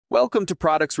Welcome to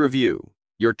Products Review,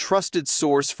 your trusted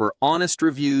source for honest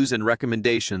reviews and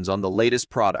recommendations on the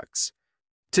latest products.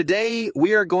 Today,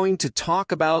 we are going to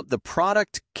talk about the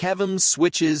product KVM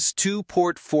Switch's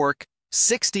 2-port fork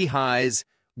 60 highs,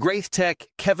 GREATHTEK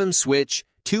KVM Switch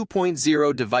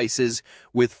 2.0 devices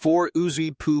with 4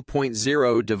 USB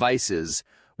 2.0 devices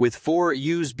with 4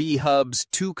 USB hubs,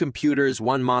 2 computers,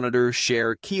 1 monitor,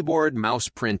 share, keyboard, mouse,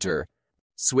 printer,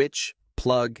 switch,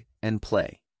 plug, and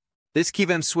play. This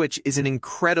KVM Switch is an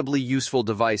incredibly useful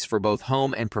device for both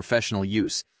home and professional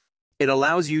use. It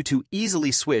allows you to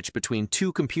easily switch between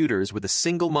 2 computers with a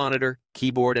single monitor,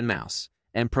 keyboard, and mouse,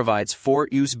 and provides 4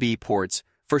 USB ports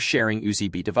for sharing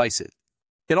USB devices.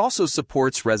 It also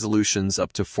supports resolutions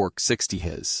up to 4K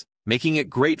 60Hz, making it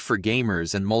great for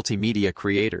gamers and multimedia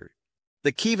creators.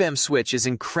 The KVM Switch is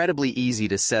incredibly easy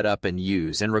to set up and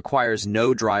use and requires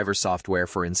no driver software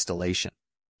for installation.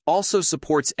 Also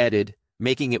supports EDID,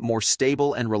 making it more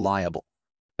stable and reliable.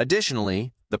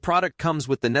 Additionally, the product comes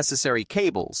with the necessary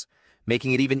cables,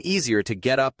 making it even easier to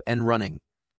get up and running.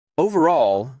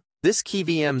 Overall, this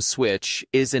KVM Switch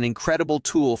is an incredible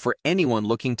tool for anyone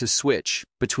looking to switch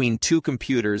between 2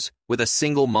 computers with a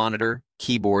single monitor,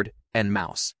 keyboard, and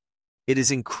mouse. It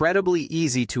is incredibly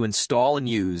easy to install and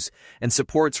use and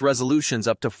supports resolutions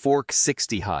up to 4K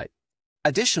 60Hz.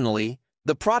 Additionally,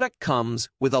 the product comes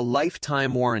with a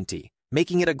lifetime warranty,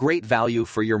 making it a great value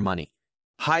for your money.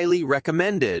 Highly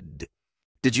recommended.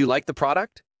 Did you like the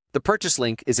product? The purchase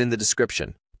link is in the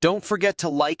description. Don't forget to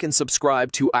like and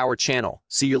subscribe to our channel.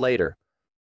 See you later.